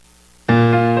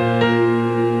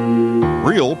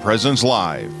Real Presence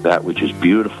Live. That which is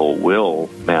beautiful will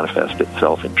manifest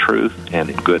itself in truth and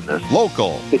in goodness.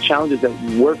 Local. The challenges that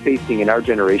we're facing in our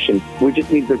generation, we just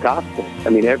need the gospel. I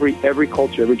mean, every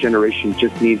culture, every generation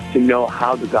just needs to know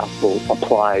how the gospel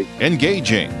applies.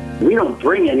 Engaging. We don't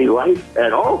bring any life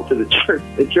at all to the church.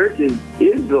 The church is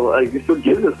the life. It's what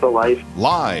gives us the life.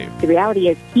 Live. The reality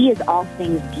is He is all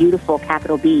things beautiful,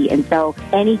 capital B. And so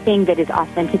anything that is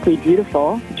authentically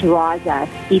beautiful draws us,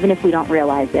 even if we don't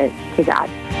realize it, to God.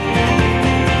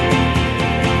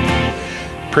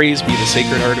 Praise be the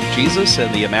Sacred Heart of Jesus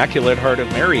and the Immaculate Heart of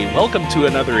Mary. Welcome to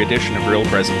another edition of Real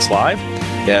Presence Live,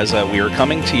 as we are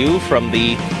coming to you from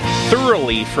the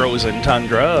thoroughly frozen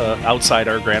tundra outside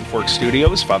our Grand Forks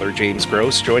studios. Father James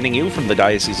Gross joining you from the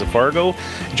Diocese of Fargo.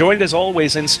 Joined as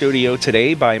always in studio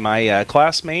today by my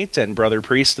classmate and brother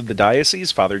priest of the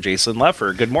diocese, Father Jason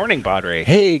Leffer. Good morning, Padre.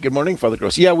 Hey, good morning, Father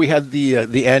Gross. Yeah, we had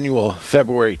the annual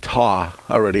February thaw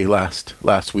already last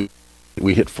week.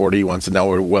 We hit 40 once, and now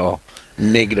we're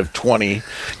negative 20.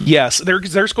 Yes,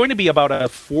 there's going to be about a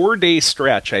 4-day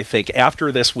stretch, I think,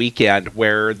 after this weekend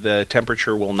where the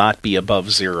temperature will not be above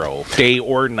zero, day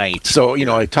or night. So,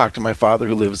 I talked to my father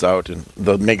who lives out in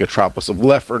the megatropolis of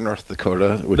Leffer, North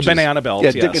Dakota. Which the Banana Belt,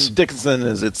 yes. Dickinson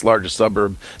is its largest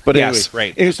suburb. But yes, anyway,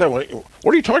 right. And he said,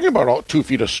 what are you talking about, all 2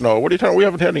 feet of snow? What are you talking about? We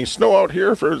haven't had any snow out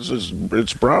here.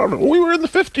 It's brown. We were in the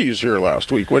 50s here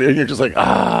last week. And you're just like,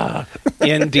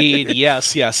 Indeed,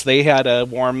 yes. They had a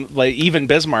warm, even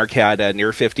Bismarck had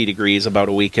near 50 degrees about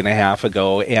a week and a half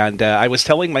ago, and I was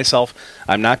telling myself,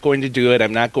 I'm not going to do it,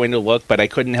 I'm not going to look, but I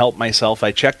couldn't help myself.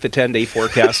 I checked the 10-day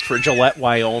forecast for Gillette,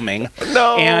 Wyoming,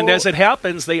 and as it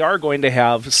happens, they are going to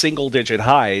have single-digit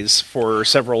highs for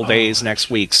several days next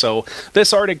week, so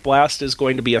this Arctic blast is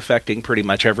going to be affecting pretty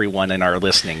much everyone in our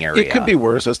listening area. It could be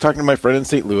worse. I was talking to my friend in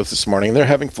St. Louis this morning. They're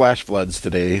having flash floods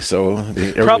today, so...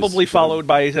 Probably followed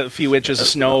by a few inches of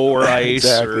snow or ice,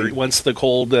 exactly. or once the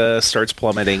cold starts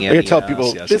plummeting in. I tell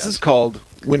people, this is called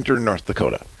winter in North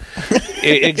Dakota.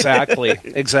 Exactly.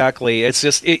 It's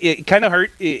just, it kind of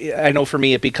hurt. I know for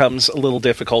me it becomes a little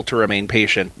difficult to remain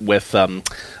patient with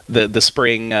the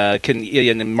spring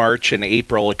in March and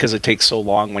April, because it takes so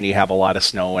long when you have a lot of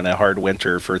snow and a hard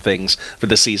winter for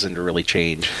the season to really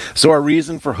change. So our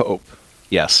reason for hope.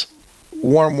 Yes.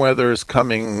 Warm weather is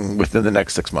coming within the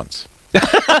next 6 months.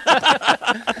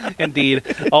 Indeed.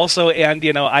 Also, and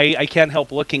I can't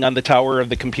help looking on the tower of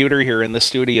the computer here in the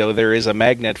studio. There is a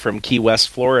magnet from Key West,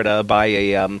 Florida,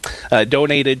 by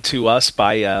donated to us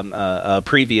by a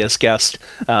previous guest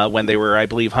when they were, I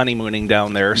believe, honeymooning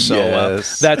down there. So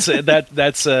yes.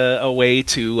 That's a way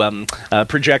to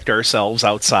project ourselves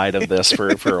outside of this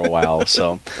for a while.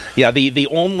 So yeah, the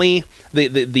only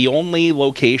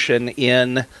location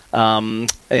in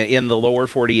the lower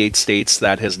 48 states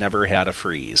that has never had a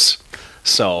freeze.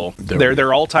 So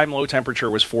their all-time low temperature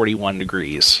was 41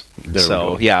 degrees.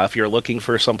 So yeah, if you're looking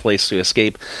for some place to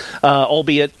escape,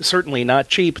 albeit certainly not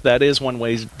cheap, that is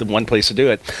the one place to do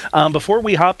it. Before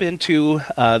we hop into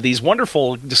these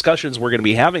wonderful discussions we're going to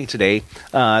be having today,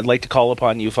 I'd like to call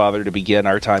upon you, Father, to begin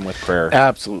our time with prayer.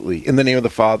 Absolutely. In the name of the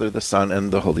Father, the Son, and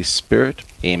the Holy Spirit.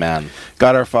 Amen.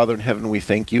 God, our Father in heaven, we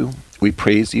thank you, we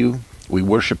praise you, we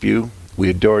worship you, we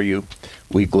adore you,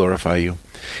 we glorify you.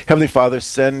 Heavenly Father,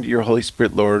 send your Holy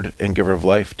Spirit, Lord and Giver of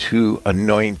life, to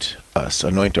anoint us,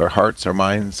 anoint our hearts, our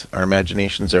minds, our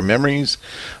imaginations, our memories,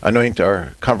 anoint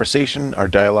our conversation, our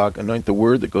dialogue, anoint the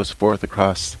word that goes forth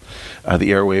across the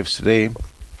airwaves today.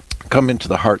 Come into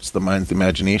the hearts, the minds, the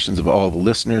imaginations of all the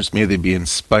listeners. May they be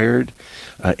inspired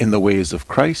in the ways of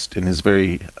Christ, in his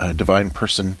very divine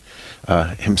person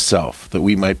himself, that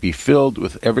we might be filled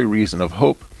with every reason of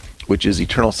hope, which is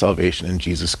eternal salvation in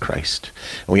Jesus Christ.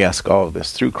 And we ask all of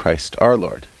this through Christ our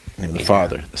Lord. In the name of the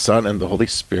Father, the Son, and the Holy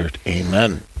Spirit.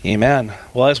 Amen. Amen.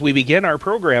 Well, as we begin our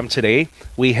program today,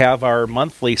 we have our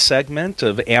monthly segment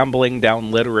of Ambling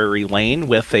Down Literary Lane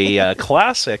with a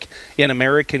classic in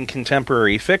American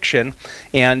contemporary fiction.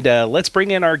 And let's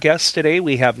bring in our guests today.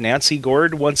 We have Nancy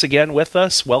Gord once again with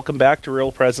us. Welcome back to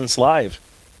Real Presence Live.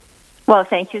 Well,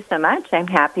 thank you so much. I'm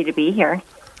happy to be here.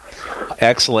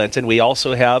 Excellent. And we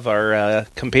also have our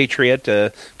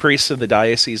compatriot, priest of the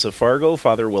Diocese of Fargo,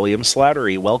 Father William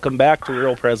Slattery. Welcome back to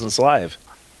Real Presence Live.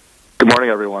 Good morning,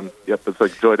 everyone. Yep, it's a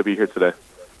joy to be here today.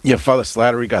 Yeah, Father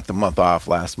Slattery got the month off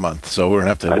last month, so we're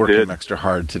going to have to work him extra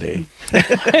hard today.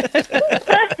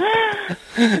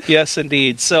 Yes,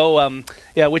 indeed. So,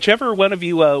 whichever one of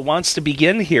you wants to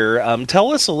begin here,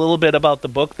 tell us a little bit about the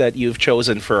book that you've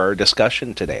chosen for our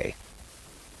discussion today.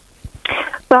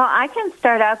 Well, I can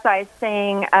start out by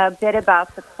saying a bit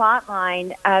about the plot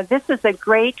line. This is a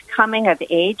great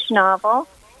coming-of-age novel.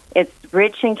 It's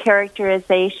rich in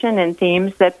characterization and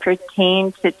themes that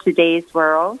pertain to today's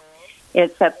world.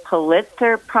 It's a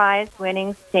Pulitzer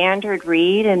Prize-winning standard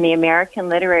read in the American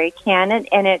literary canon,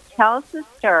 and it tells the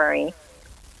story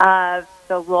of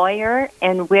the lawyer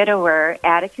and widower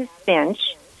Atticus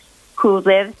Finch, who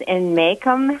lives in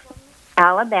Macomb,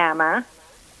 Alabama,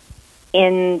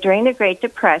 during the Great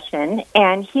Depression,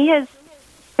 and he is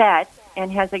set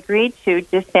and has agreed to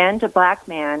defend a black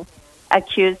man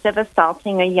accused of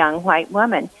assaulting a young white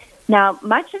woman. Now,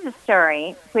 much of the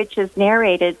story, which is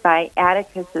narrated by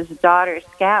Atticus's daughter,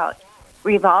 Scout,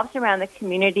 revolves around the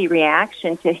community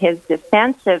reaction to his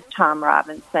defense of Tom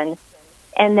Robinson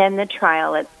and then the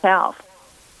trial itself.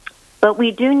 But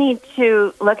we do need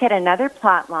to look at another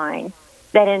plot line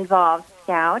that involves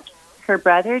Scout, her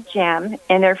brother Jem,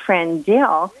 and their friend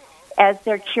Dill, as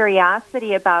their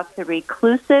curiosity about the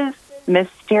reclusive,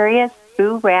 mysterious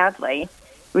Boo Radley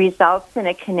results in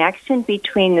a connection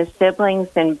between the siblings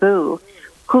and Boo,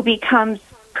 who becomes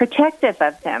protective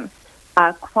of them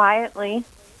quietly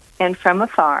and from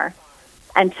afar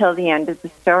until the end of the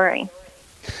story.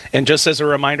 And just as a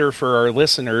reminder for our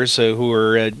listeners who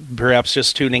are perhaps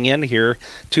just tuning in here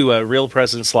to Real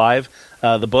Presence Live,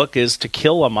 the book is To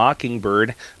Kill a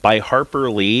Mockingbird by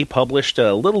Harper Lee, published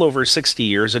a little over 60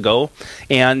 years ago.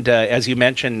 And as you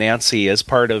mentioned, Nancy, as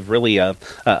part of really a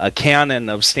canon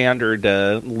of standard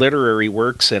literary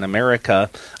works in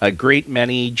America, a great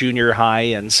many junior high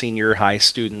and senior high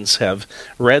students have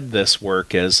read this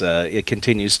work as it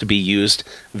continues to be used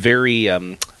very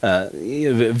in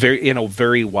a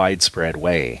very widespread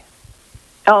way.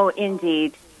 Oh,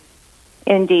 indeed.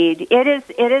 Indeed. It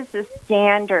is a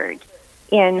standard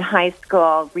in high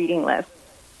school reading lists.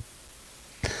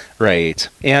 Right.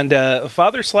 And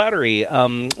Father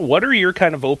Slattery, what are your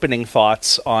kind of opening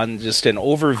thoughts on just an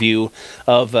overview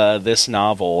of this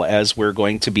novel, as we're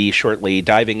going to be shortly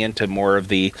diving into more of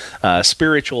the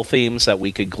spiritual themes that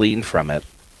we could glean from it?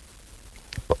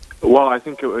 Well, I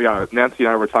think Nancy and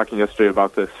I were talking yesterday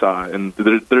about this, and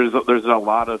there's a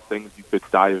lot of things you could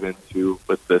dive into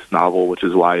with this novel, which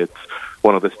is why it's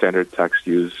one of the standard texts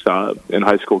used in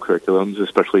high school curriculums,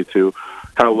 especially to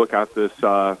kind of look at this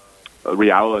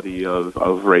reality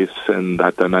of race and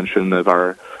that dimension of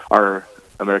our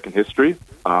American history,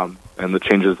 and the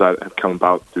changes that have come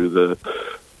about through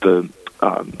the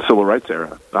civil rights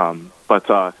era. But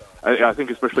I think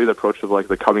especially the approach of like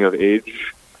the coming of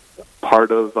age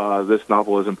part of this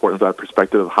novel is important for that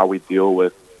perspective of how we deal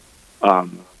with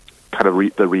kind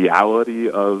of the reality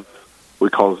of what we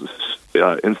call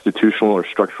institutional or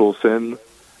structural sin,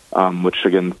 which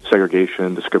again,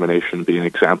 segregation, discrimination being an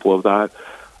example of that.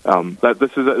 That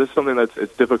this is something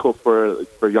it's difficult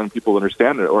for young people to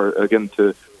understand, or again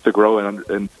to grow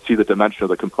and see the dimension of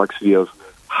the complexity of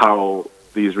how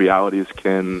these realities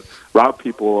can rob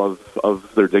people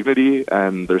of their dignity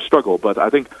and their struggle. But I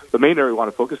think the main area we want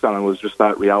to focus on was just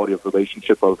that reality of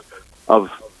relationship of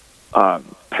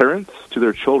parents to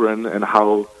their children, and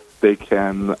how they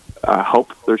can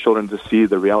help their children to see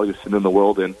the reality of sin in the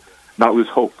world and not lose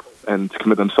hope, and to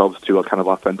commit themselves to a kind of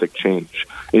authentic change.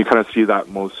 And you kind of see that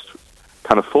most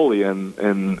kind of fully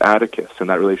in Atticus and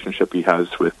that relationship he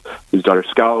has with his daughter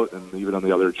Scout, and even on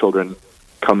the other children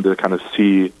come to kind of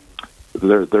see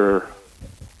their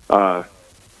how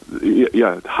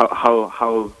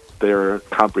they're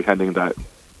comprehending that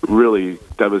really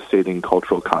devastating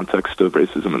cultural context of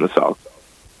racism in the South.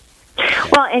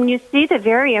 Well, and you see the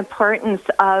very importance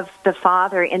of the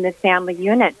father in the family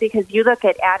unit, because you look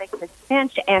at Atticus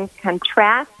Finch and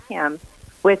contrast him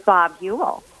with Bob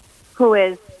Ewell,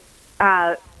 who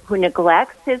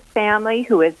neglects his family,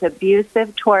 who is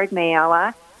abusive toward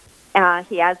Mayella.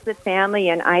 He has the family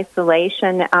in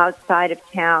isolation outside of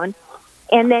town.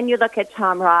 And then you look at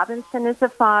Tom Robinson as a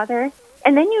father.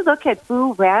 And then you look at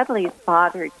Boo Radley's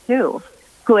father, too,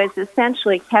 who has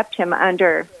essentially kept him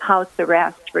under house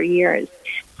arrest for years.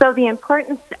 So the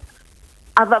importance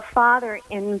of a father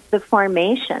in the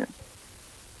formation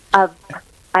of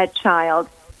a child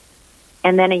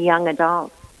and then a young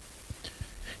adult.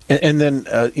 And then,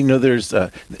 there's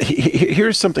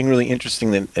here's something really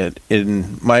interesting that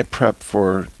in my prep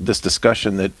for this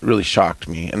discussion that really shocked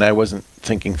me, and I wasn't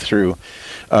thinking through.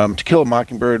 To Kill a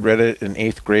Mockingbird, read it in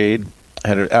 8th grade,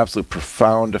 had an absolute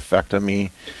profound effect on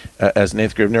me as an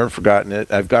 8th grader. I've never forgotten it.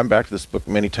 I've gone back to this book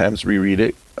many times, reread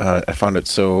it. I found it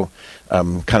so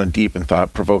kind of deep and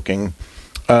thought-provoking.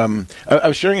 I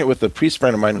was sharing it with a priest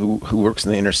friend of mine who works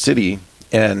in the inner city,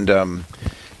 and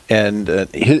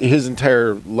his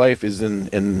entire life is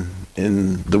in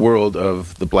the world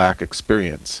of the black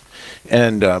experience,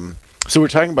 and so we're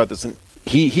talking about this. And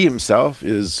he himself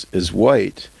is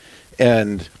white,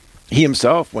 and he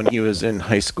himself, when he was in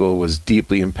high school, was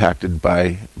deeply impacted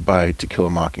by To Kill a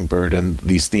Mockingbird and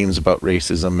these themes about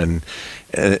racism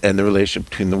and the relationship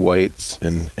between the whites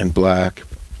and black.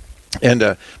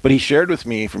 And but he shared with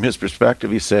me from his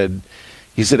perspective. He said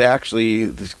actually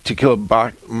To Kill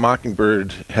a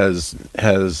Mockingbird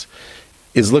is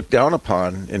looked down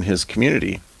upon in his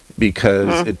community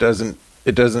because it doesn't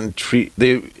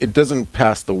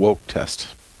pass the woke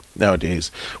test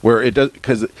nowadays, where it does,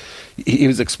 because he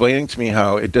was explaining to me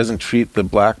how it doesn't treat the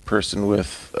black person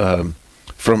with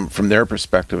from their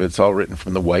perspective. It's all written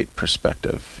from the white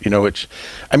perspective, which,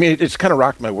 I mean, it's kind of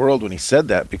rocked my world when he said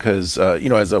that, because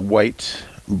as a white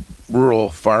rural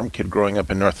farm kid growing up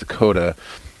in North Dakota,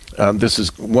 this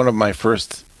is one of my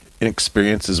first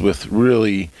experiences with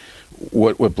really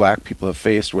what black people have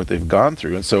faced, what they've gone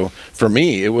through. And so for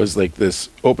me, it was like this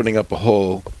opening up a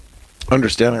whole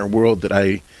understanding a world that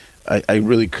I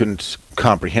really couldn't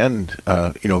comprehend,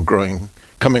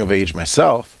 coming of age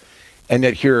myself. And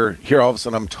yet here all of a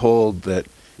sudden I'm told that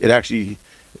it actually,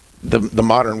 the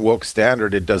modern woke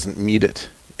standard, it doesn't meet it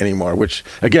anymore, which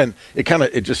again, it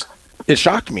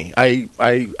shocked me. I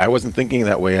wasn't thinking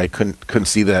that way. I couldn't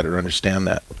see that or understand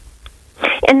that.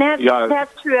 And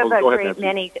that's true of a great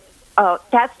many. Oh,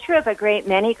 that's true of a great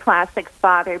many classics,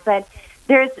 Father. But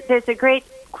there's a great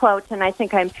quote, and I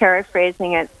think I'm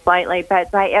paraphrasing it slightly, but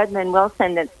by Edmund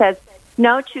Wilson, that says,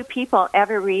 "No two people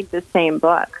ever read the same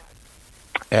book."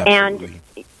 Absolutely.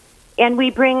 And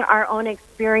we bring our own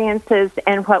experiences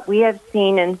and what we have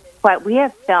seen and what we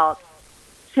have felt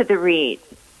to the read.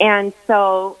 And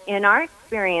so, in our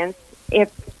experience, if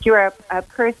you're a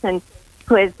person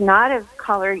who is not of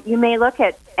color, you may look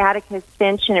at Atticus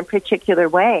Finch in a particular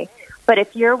way. But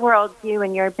if your worldview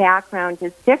and your background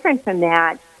is different from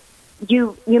that,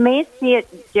 you may see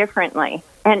it differently.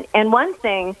 And one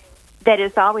thing that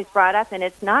is always brought up, and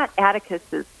it's not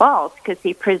Atticus's fault because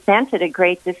he presented a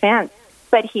great defense,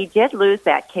 but he did lose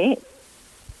that case.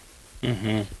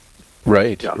 Mm-hmm.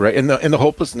 Right, yeah. Right, and the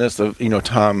hopelessness of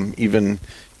Tom even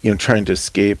trying to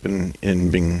escape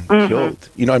and being killed.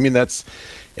 I mean, that's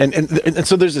and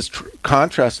so there's this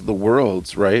contrast of the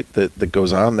worlds, right, that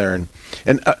goes on there, and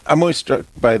I'm always struck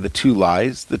by the two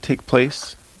lies that take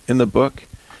place in the book.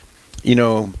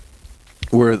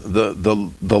 Where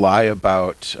the lie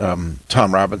about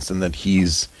Tom Robinson, that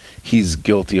he's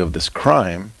guilty of this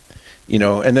crime,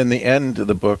 and then the end of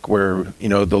the book where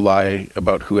the lie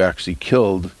about who actually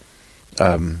killed,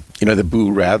 that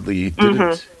Boo Radley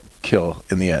didn't kill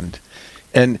in the end.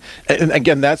 And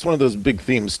again, that's one of those big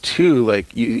themes too.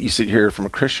 Like you sit here from a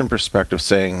Christian perspective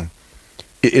saying,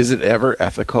 is it ever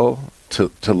ethical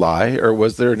to lie, or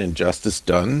was there an injustice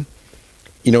done,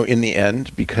 in the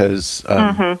end? Because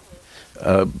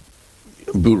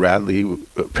Boo Radley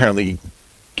apparently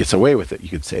gets away with it, you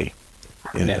could say,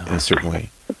 in a certain way.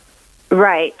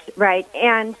 Right.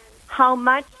 And how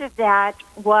much of that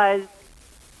was,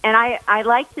 and I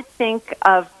like to think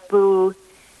of Boo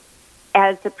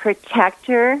as a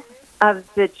protector of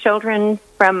the children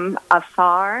from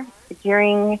afar. I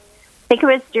think it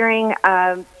was during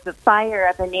the fire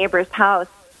of a neighbor's house,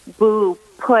 Boo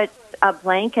puts a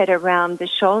blanket around the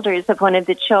shoulders of one of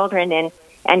the children,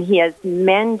 and he has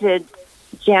mended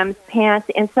Jem's pants.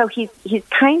 And so he's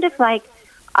kind of like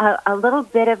a little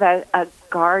bit of a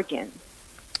guardian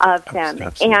of them.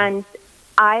 Absolutely. And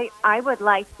I would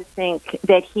like to think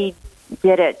that he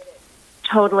did it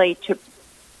totally to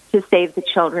save the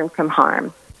children from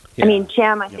harm. Yeah. I mean,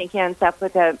 Jem, I think, ends up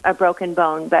with a broken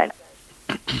bone, but...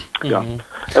 Yeah. And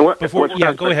go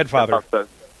ahead, Father.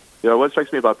 What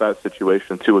strikes me about that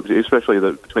situation, too, especially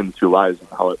between the two lies and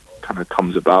how it kind of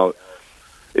comes about,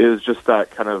 is just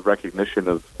that kind of recognition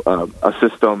of a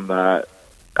system that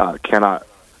cannot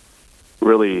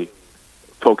really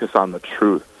focus on the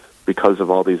truth because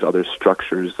of all these other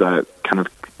structures that kind of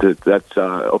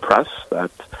oppress,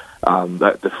 that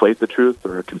deflate the truth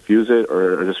or confuse it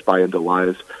or just buy into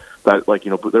lies. That,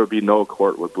 there would be no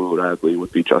court where Boo Radley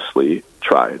would be justly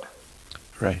tried.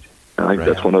 Right. And I think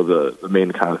that's one of the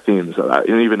main kind of themes of that.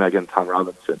 And even, again, Tom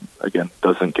Robinson,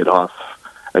 doesn't get off.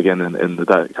 Again, and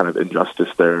that kind of injustice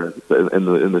there in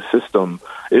the system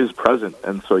is present.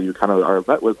 And so you kind of are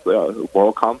met with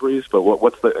moral converies, but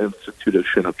what's the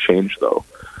institution of change, though?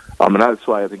 And that's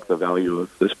why I think the value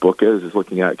of this book is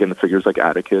looking at, again, figures like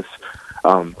Atticus.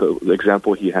 The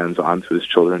example he hands on to his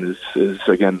children is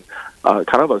again,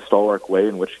 kind of a stalwart way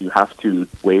in which you have to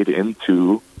wade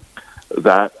into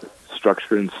that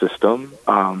structure and system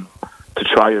to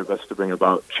try your best to bring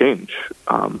about change.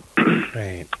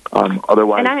 Right.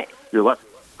 Otherwise, you're left.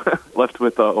 left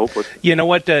with hopeless. You know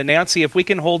what, Nancy, if we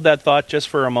can hold that thought just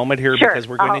for a moment here, Sure. because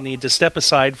we're going to need to step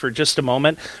aside for just a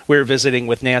moment. We're visiting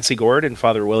with Nancy Gord and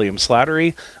Father William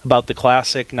Slattery about the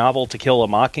classic novel To Kill a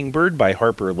Mockingbird by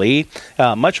Harper Lee.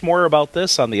 Much more about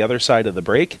this on the other side of the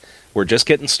break. We're just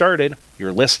getting started.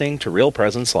 You're listening to Real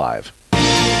Presence Live.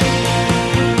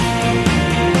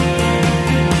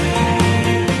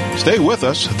 Stay with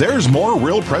us. There's more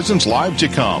Real Presence Live to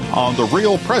come on the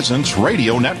Real Presence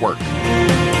Radio Network.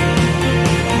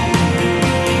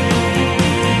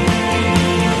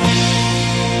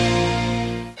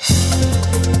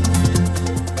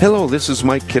 Hello, this is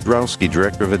Mike Kidrowski,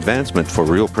 Director of Advancement for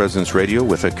Real Presence Radio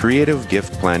with a creative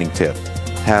gift planning tip.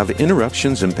 Have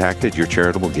interruptions impacted your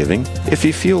charitable giving? If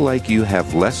you feel like you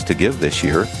have less to give this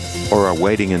year, or are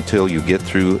waiting until you get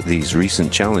through these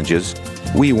recent challenges,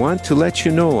 we want to let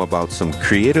you know about some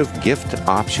creative gift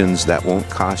options that won't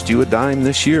cost you a dime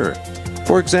this year.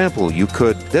 For example, you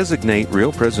could designate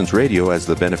Real Presence Radio as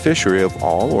the beneficiary of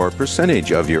all or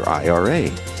percentage of your IRA,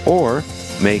 or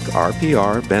make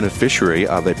RPR beneficiary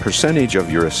of a percentage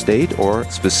of your estate or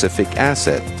specific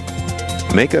asset.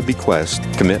 Make a bequest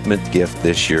commitment gift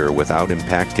this year without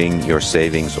impacting your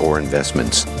savings or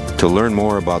investments. To learn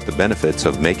more about the benefits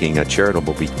of making a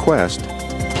charitable bequest,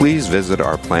 please visit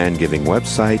our plan giving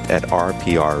website at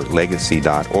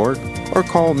rprlegacy.org or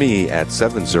call me at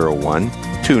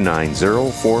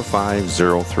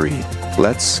 701-290-4503.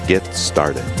 Let's get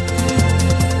started.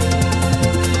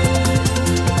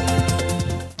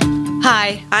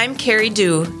 Hi, I'm Carrie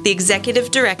Dew, the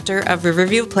Executive Director of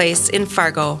Riverview Place in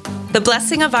Fargo. The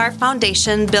blessing of our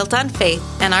foundation, built on faith,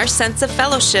 and our sense of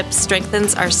fellowship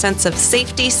strengthens our sense of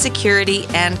safety, security,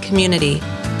 and community.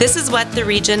 This is what the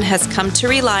region has come to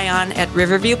rely on at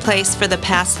Riverview Place for the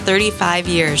past 35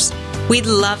 years. We'd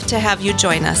love to have you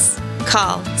join us.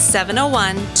 Call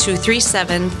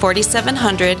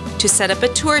 701-237-4700 to set up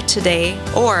a tour today,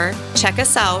 or check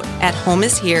us out at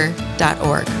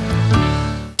homeishere.org.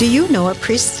 Do you know a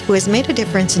priest who has made a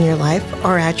difference in your life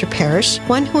or at your parish?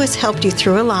 One who has helped you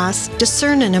through a loss,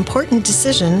 discern an important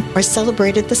decision, or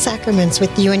celebrated the sacraments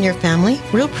with you and your family?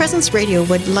 Real Presence Radio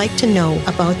would like to know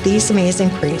about these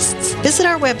amazing priests. Visit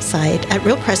our website at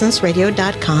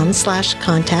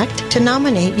realpresenceradio.com/contact to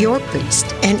nominate your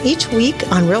priest. And each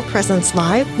week on Real Presence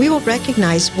Live, we will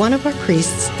recognize one of our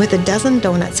priests with a dozen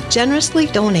donuts generously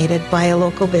donated by a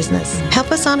local business.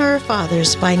 Help us honor our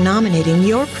fathers by nominating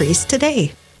your priest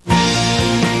today.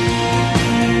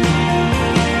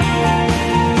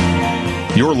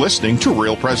 You're listening to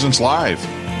Real Presence Live.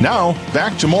 Now,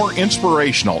 back to more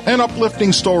inspirational and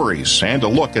uplifting stories and a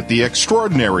look at the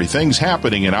extraordinary things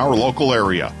happening in our local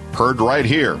area. Heard right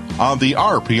here on the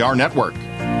RPR Network.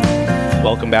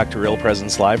 Welcome back to Real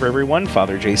Presence Live, everyone.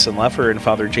 Father Jason Leffer and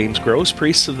Father James Gross,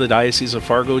 priests of the Diocese of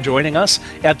Fargo, joining us.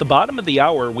 At the bottom of the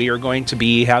hour, we are going to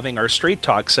be having our Straight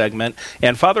Talk segment,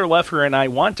 and Father Leffer and I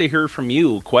want to hear from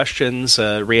you. Questions,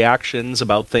 reactions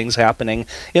about things happening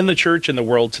in the church and the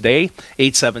world today.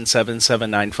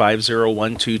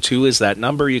 877-795-0122 is that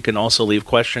number. You can also leave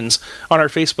questions on our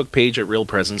Facebook page at Real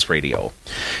Presence Radio.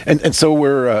 And so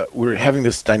we're having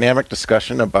this dynamic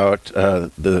discussion about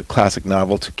the classic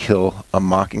novel To Kill a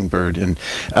Mockingbird. And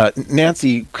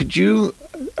Nancy,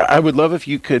 I would love if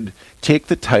you could take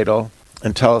the title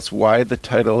and tell us why the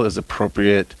title is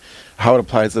appropriate, how it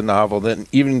applies to the novel, then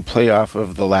even play off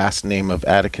of the last name of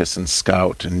Atticus and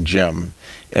Scout and Jim,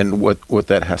 and what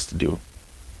that has to do.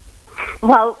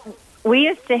 Well, we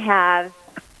used to have,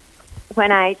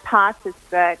 when I taught this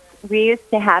book, we used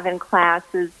to have in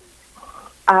classes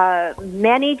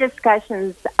many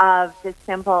discussions of the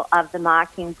symbol of the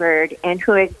mockingbird and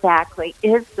who exactly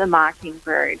is the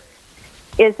mockingbird.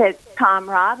 Is it Tom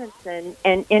Robinson,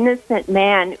 an innocent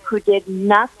man who did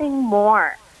nothing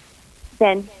more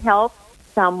than help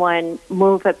someone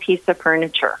move a piece of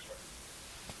furniture?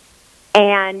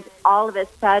 And all of a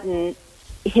sudden,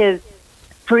 his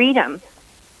freedom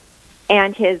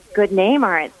and his good name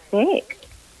are at stake.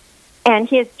 And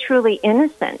he is truly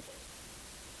innocent.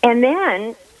 And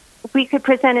then we could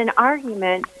present an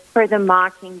argument for the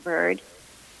mockingbird.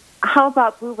 How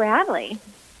about Boo Radley?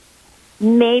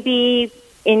 Maybe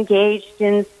engaged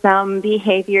in some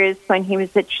behaviors when he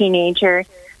was a teenager,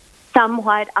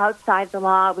 somewhat outside the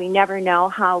law. We never know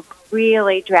how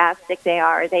really drastic they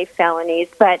are. Are they felonies?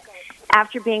 But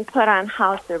after being put on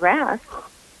house arrest,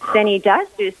 then he does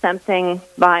do something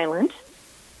violent,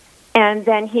 and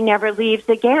then he never leaves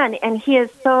again. And he is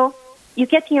so... You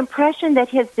get the impression that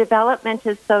his development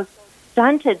is so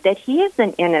stunted that he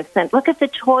isn't innocent. Look at the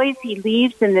toys he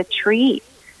leaves in the tree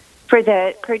for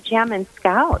Jem and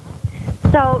Scout.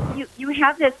 So you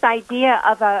have this idea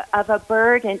of a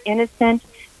bird, an innocent,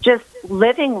 just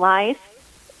living life,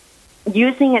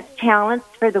 using its talents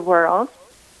for the world,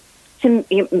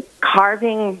 to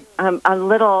carving a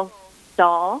little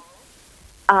doll,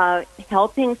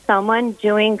 helping someone,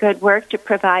 doing good work to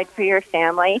provide for your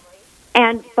family.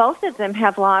 And both of them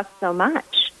have lost so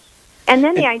much. And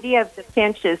then the idea of the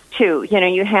finches, too. You know,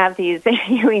 you have these,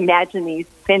 you imagine these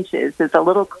finches as a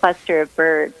little cluster of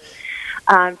birds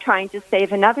trying to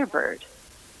save another bird.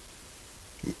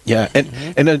 Yeah,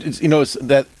 and you know, it's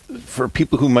that for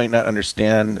people who might not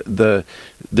understand,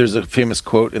 there's a famous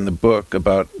quote in the book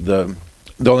about the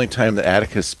only time that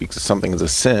Atticus speaks of something as a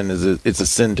sin is it's a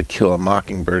sin to kill a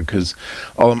mockingbird, because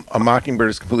a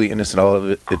mockingbird is completely innocent. All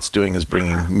of it's doing is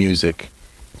bringing music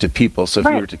to people. So if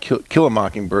you were to kill a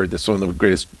mockingbird, that's one of the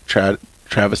greatest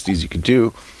travesties you could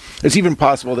do. It's even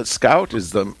possible that Scout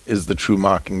is the true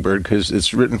mockingbird, because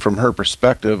it's written from her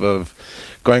perspective of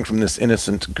going from this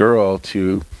innocent girl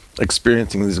to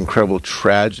experiencing these incredible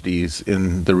tragedies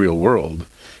in the real world.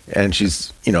 And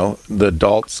she's, you know, the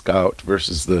adult Scout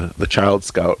versus the child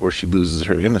Scout, where she loses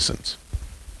her innocence.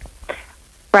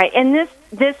 Right, and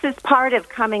this is part of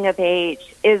coming of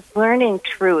age, is learning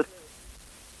truth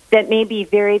that may be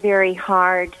very, very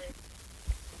hard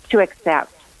to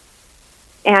accept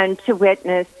and to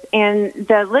witness. And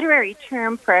the literary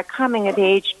term for a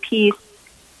coming-of-age piece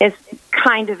is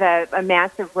kind of a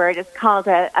massive word. It's called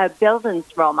a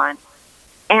Bildungsroman.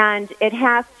 And it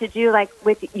has to do, like,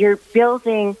 with you're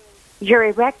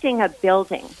erecting a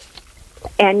building,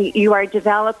 and you are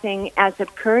developing as a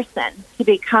person to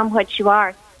become what you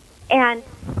are. And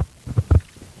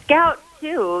Scout,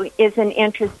 too, is an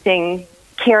interesting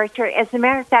character. As a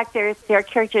matter of fact, there are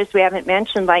characters we haven't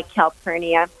mentioned, like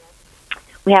Calpurnia.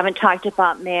 We haven't talked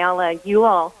about Mala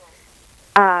Ewell,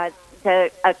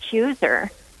 the accuser,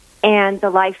 and the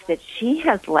life that she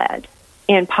has led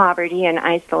in poverty and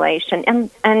isolation,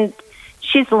 and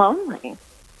she's lonely.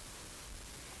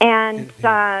 And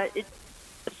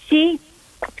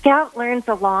Scout learns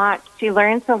a lot. She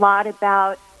learns a lot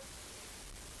about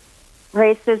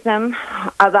racism,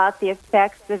 about the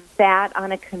effects of that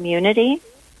on a community.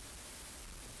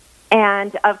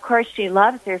 And, of course, she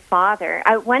loves her father.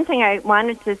 One thing I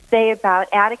wanted to say about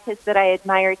Atticus that I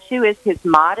admire, too, is his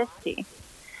modesty.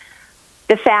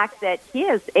 The fact that he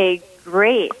is a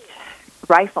great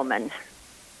rifleman.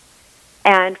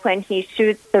 And when he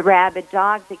shoots the rabid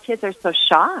dog, the kids are so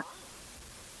shocked.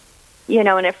 You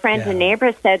know, and a friend and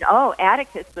neighbor said, oh,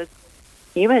 Atticus was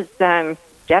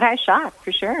Jedi shot,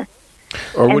 for sure.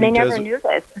 And they never knew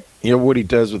this. You know what he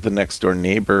does with the next door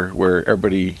neighbor, where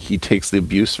he takes the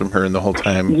abuse from her, and the whole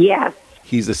time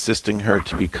he's assisting her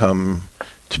to become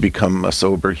a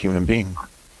sober human being.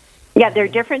 Yeah, there are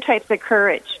different types of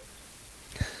courage.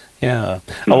 Yeah.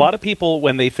 A lot of people,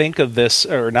 when they think of this,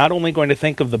 are not only going to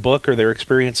think of the book or their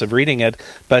experience of reading it,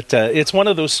 but it's one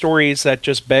of those stories that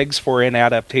just begs for an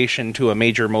adaptation to a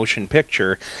major motion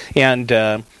picture. And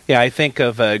I think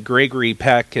of Gregory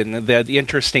Peck and the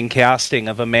interesting casting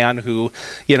of a man who,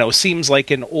 you know, seems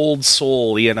like an old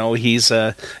soul. You know, he's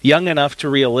young enough to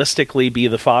realistically be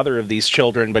the father of these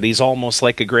children, but he's almost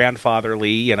like a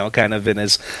grandfatherly, you know, kind of in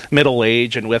his middle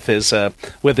age, and with his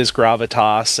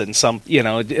gravitas and some, you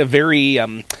know, a very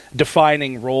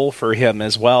defining role for him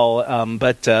as well.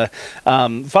 But Father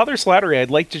Slattery,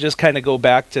 I'd like to just kind of go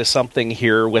back to something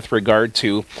here with regard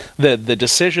to the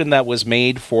decision that was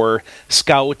made for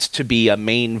Scout to be a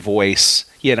main voice,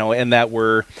 you know, and that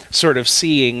we're sort of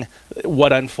seeing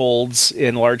what unfolds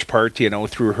in large part, you know,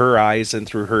 through her eyes and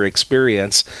through her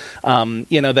experience.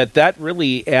 You know, that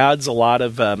really adds a lot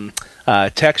of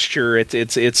texture.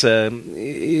 It's a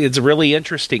really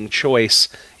interesting choice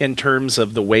in terms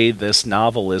of the way this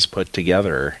novel is put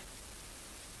together.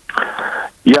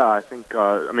 Yeah, I think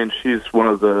she's one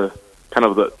of the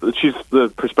she's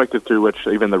the perspective through which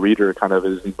even the reader kind of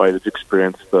is invited to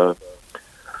experience the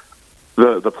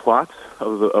plot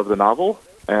of the novel,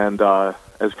 and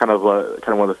as kind of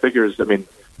one of the figures. I mean,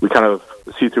 we kind of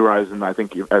see through her eyes, and I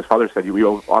think, as Father said, we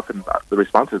often the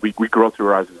response is we grow through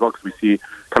her eyes as well, because we see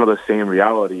kind of the same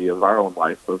reality of our own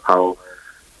life, of how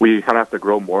we kind of have to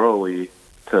grow morally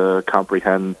to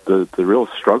comprehend the real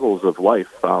struggles of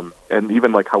life, and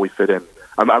even like how we fit in.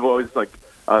 I'm always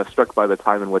struck by the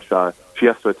time in which she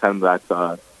has to attend that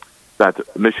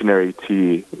missionary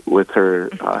tea with her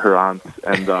aunt,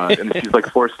 and she's like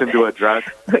forced into a dress.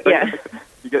 Yeah,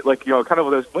 you get kind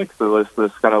of this mix of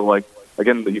this kind of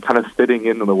again, you kind of fitting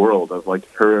into the world of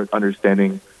her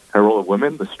understanding her role of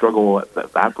women, the struggle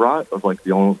that brought of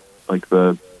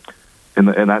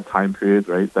in that time period,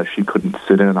 right, that she couldn't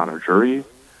sit in on her jury,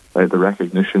 right, the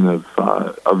recognition of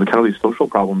the kind of these social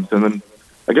problems, and then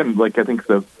again, I think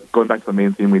going back to the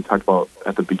main theme we talked about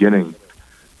at the beginning,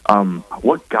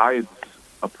 what guides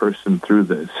a person through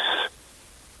this?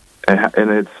 And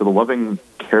it's the loving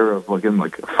care of, again,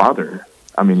 like a father.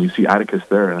 I mean, you see Atticus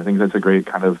there, and I think that's a great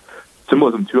kind of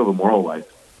symbolism, too, of a moral life.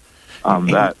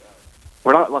 That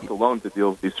we're not left alone to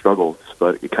deal with these struggles,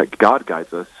 but God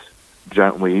guides us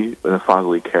gently in a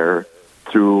fatherly care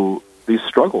through these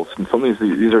struggles. And some of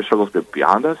these are struggles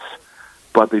beyond us,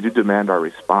 but they do demand our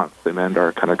response. They demand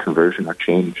our kind of conversion, our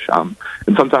change. And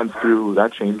sometimes through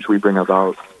that change, we bring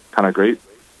about kind of great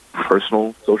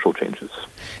personal, social changes.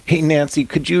 Hey, Nancy,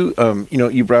 could you,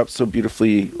 you brought up so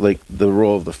beautifully, like, the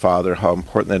role of the father, how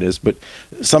important that is, but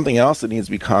something else that needs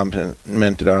to be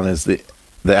commented on is the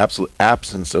absolute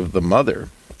absence of the mother.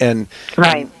 And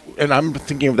right. And I'm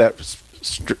thinking of that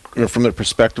from the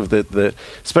perspective that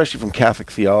especially from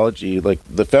Catholic theology, like,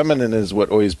 the feminine is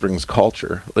what always brings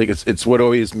culture. Like, it's what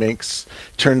always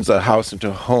turns a house into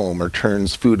a home, or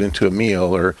turns food into a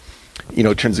meal, or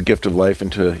turns a gift of life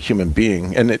into a human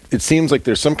being. And it seems like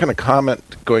there's some kind of comment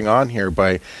going on here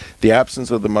by the absence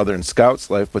of the mother in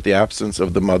Scout's life, but the absence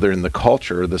of the mother in the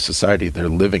culture or the society they're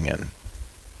living in.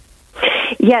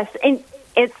 Yes, and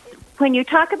it's when you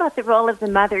talk about the role of the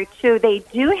mother, too, they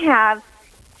do have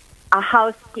a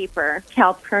housekeeper,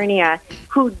 Calpurnia,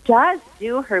 who does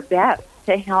do her best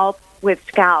to help with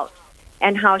Scout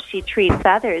and how she treats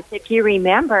others. If you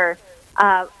remember,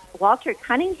 Walter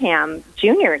Cunningham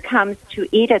Jr. comes to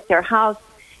eat at their house,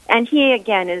 and he,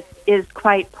 again, is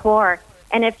quite poor.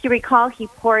 And if you recall, he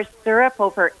pours syrup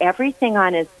over everything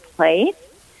on his plate.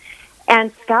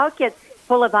 And Scout gets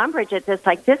full of umbrage at this,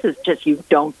 like, this is just, you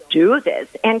don't do this.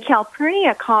 And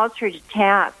Calpurnia calls her to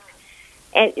task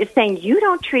and is saying, you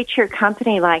don't treat your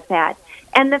company like that.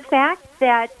 And the fact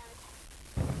that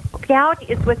Scout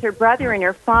is with her brother and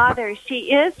her father,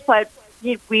 she is what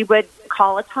we would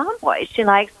call a tomboy. She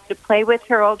likes to play with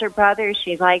her older brother.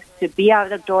 She likes to be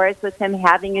out of doors with him,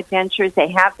 having adventures. They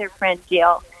have their friend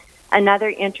Jill, another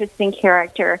interesting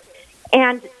character.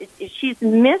 And she's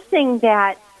missing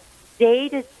that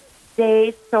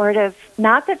day-to-day sort of,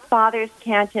 not that fathers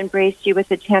can't embrace you with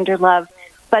a tender love,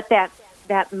 but that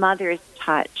mother's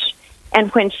touch. And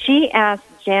when she asked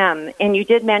Jem, and you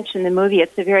did mention the movie,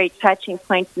 it's a very touching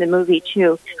point in the movie,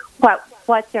 too,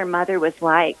 what their mother was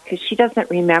like, because she doesn't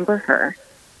remember her.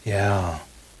 Yeah.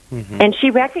 Mm-hmm. And she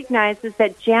recognizes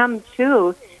that Jem,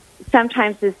 too,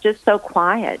 sometimes is just so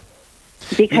quiet,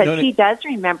 because he does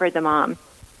remember the mom.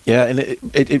 Yeah, and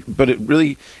but it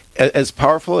really, as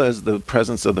powerful as the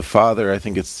presence of the father, I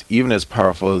think it's even as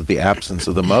powerful as the absence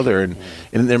of the mother. And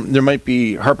there might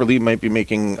be, Harper Lee might be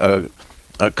making a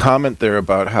comment there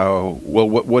about how, well,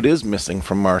 what is missing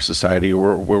from our society,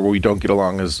 or where we don't get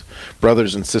along as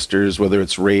brothers and sisters, whether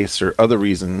it's race or other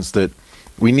reasons, that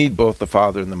we need both the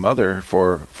father and the mother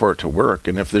for it to work.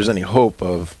 And if there's any hope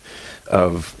of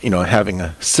having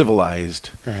a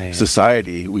civilized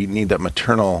society, we need that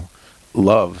maternal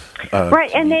love.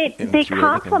 Right, and they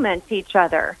complement each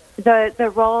other,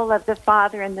 the role of the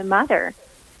father and the mother.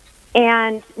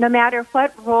 And no matter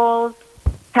what roles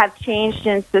have changed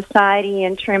in society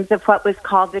in terms of what was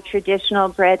called the traditional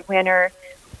breadwinner,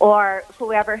 or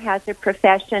whoever has a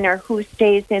profession, or who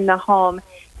stays in the home,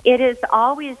 it is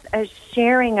always a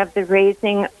sharing of the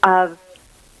raising of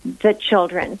the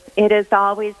children. It is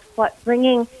always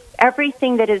bringing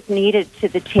everything that is needed to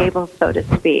the table, so to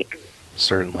speak.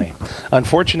 Certainly.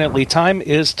 Unfortunately, time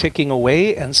is ticking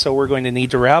away, and so we're going to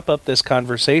need to wrap up this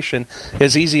conversation,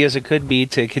 as easy as it could be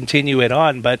to continue it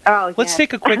on. But let's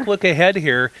take a quick look ahead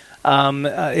here.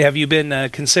 Have you been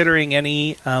considering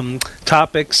any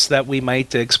topics that we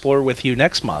might explore with you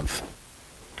next month?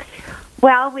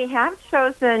 Well, we have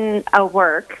chosen a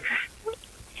work,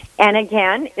 and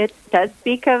again, it does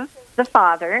speak of the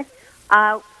father.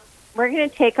 We're going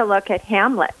to take a look at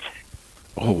Hamlet.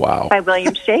 Oh, wow. By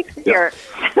William Shakespeare.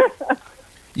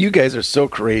 You guys are so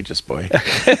courageous, boy.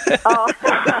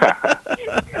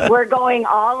 We're going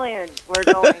all in.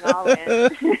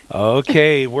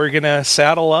 Okay, we're going to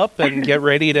saddle up and get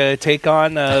ready to take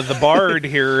on the Bard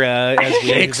here as we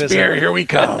Shakespeare, here we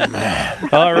come.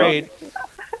 All right.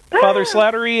 Father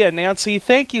Slattery and Nancy,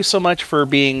 thank you so much for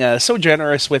being so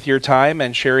generous with your time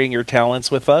and sharing your talents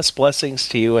with us. Blessings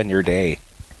to you and your day.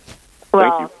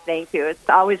 Well, thank you. It's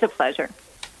always a pleasure.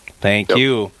 Thank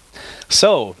you.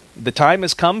 So, the time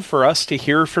has come for us to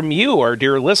hear from you, our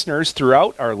dear listeners,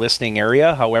 throughout our listening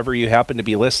area, however you happen to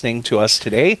be listening to us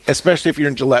today. Especially if you're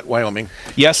in Gillette, Wyoming.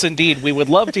 Yes, indeed. We would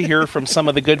love to hear from some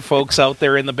of the good folks out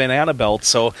there in the Banana Belt.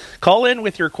 So, call in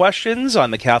with your questions on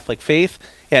the Catholic faith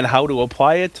and how to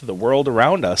apply it to the world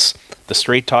around us. The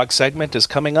Straight Talk segment is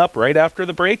coming up right after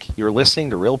the break. You're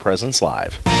listening to Real Presence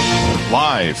Live.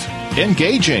 Live,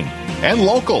 engaging, and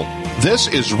local. This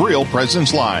is Real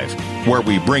Presence Live, where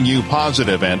we bring you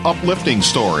positive and uplifting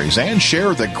stories and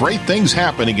share the great things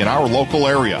happening in our local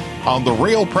area on the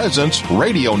Real Presence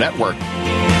Radio Network.